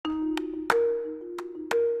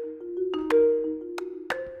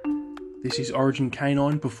This is Origin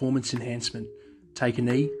Canine Performance Enhancement. Take a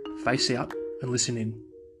knee, face out, and listen in.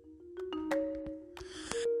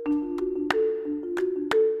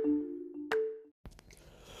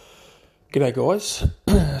 G'day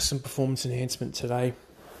guys, some performance enhancement today.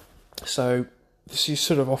 So this is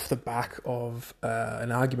sort of off the back of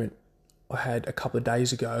an argument I had a couple of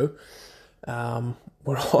days ago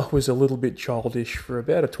where I was a little bit childish for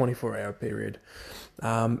about a 24-hour period.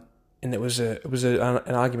 And it was an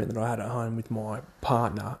argument that I had at home with my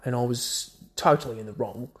partner, and I was totally in the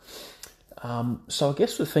wrong. So I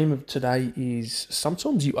guess the theme of today is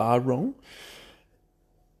sometimes you are wrong,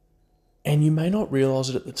 and you may not realise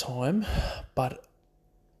it at the time, but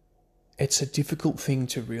it's a difficult thing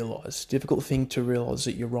to realise. Difficult thing to realise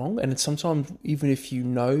that you're wrong, and it's sometimes, even if you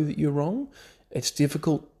know that you're wrong, it's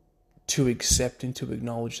difficult to accept and to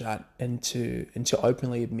acknowledge that, and to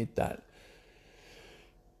openly admit that.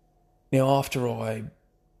 Now, after I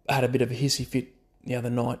had a bit of a hissy fit the other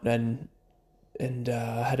night and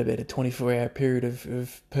had about a 24-hour period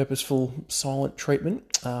of purposeful silent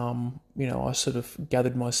treatment, I sort of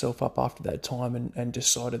gathered myself up after that time and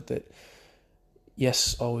decided that,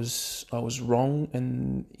 yes, I was wrong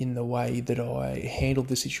in the way that I handled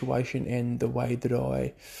the situation and the way that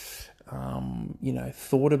I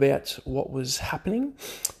thought about what was happening.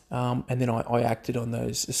 And then I acted on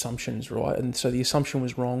those assumptions, right? And so the assumption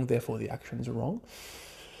was wrong, therefore the actions are wrong.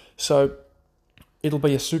 So it'll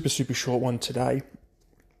be a super, super short one today.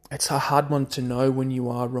 It's a hard one to know when you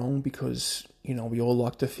are wrong because, we all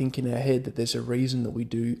like to think in our head that there's a reason that we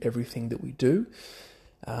do everything that we do.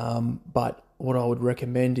 But what I would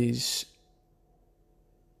recommend is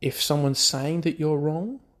if someone's saying that you're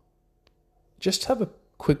wrong, just have a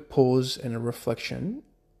quick pause and a reflection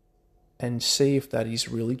and see if that is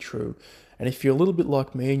really true. And if you're a little bit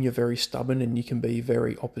like me and you're very stubborn and you can be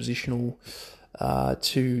very oppositional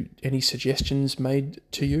to any suggestions made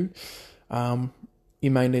to you,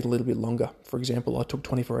 you may need a little bit longer. For example, I took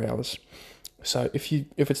 24 hours. So if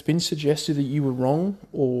it's been suggested that you were wrong,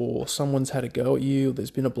 or someone's had a go at you, or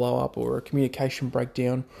there's been a blow up or a communication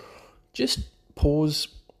breakdown, just pause,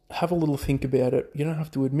 have a little think about it. You don't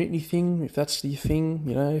have to admit anything if that's your thing.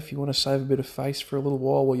 If you want to save a bit of face for a little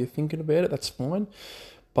while you're thinking about it, that's fine.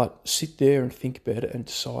 But sit there and think about it and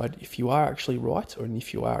decide if you are actually right or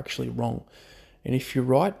if you are actually wrong. And if you're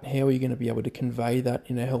right, how are you going to be able to convey that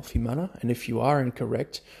in a healthy manner? And if you are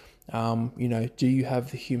incorrect, do you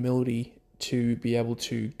have the humility to be able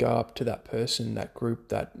to go up to that person, that group,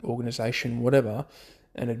 that organization, whatever,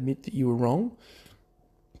 and admit that you were wrong?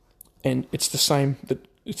 And it's the same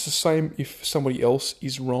if somebody else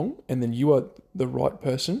is wrong and then you are the right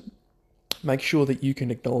person. Make sure that you can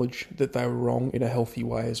acknowledge that they were wrong in a healthy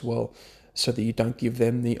way as well, so that you don't give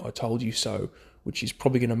them the "I told you so," which is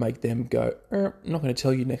probably going to make them go, I'm not going to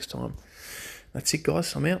tell you next time. That's it,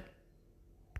 guys. I'm out.